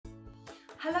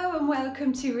Hello and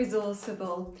welcome to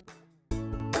Resourceible.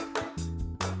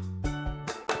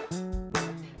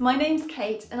 My name's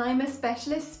Kate and I'm a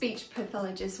specialist speech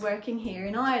pathologist working here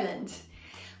in Ireland.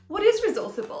 What is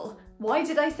Resourceible? Why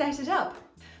did I set it up?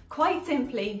 Quite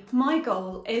simply, my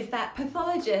goal is that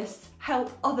pathologists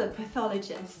help other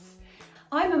pathologists.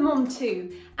 I'm a mum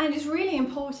too, and it's really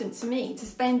important to me to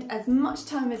spend as much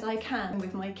time as I can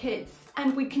with my kids.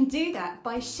 And we can do that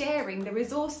by sharing the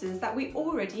resources that we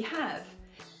already have.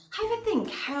 Have a think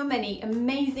how many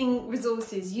amazing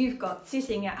resources you've got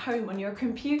sitting at home on your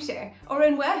computer or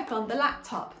in work on the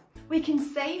laptop. We can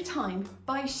save time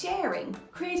by sharing,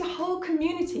 create a whole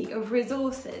community of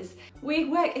resources. We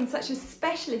work in such a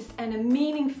specialist and a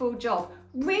meaningful job,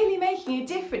 really making a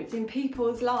difference in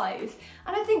people's lives,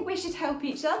 and I think we should help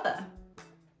each other.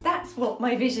 That's what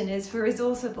my vision is for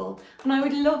Resourceible, and I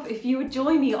would love if you would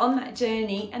join me on that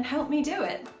journey and help me do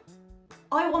it.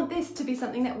 I want this to be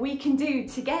something that we can do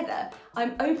together.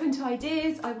 I'm open to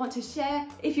ideas, I want to share.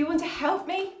 If you want to help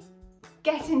me,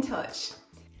 get in touch.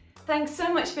 Thanks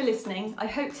so much for listening. I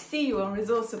hope to see you on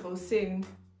Resourceible soon.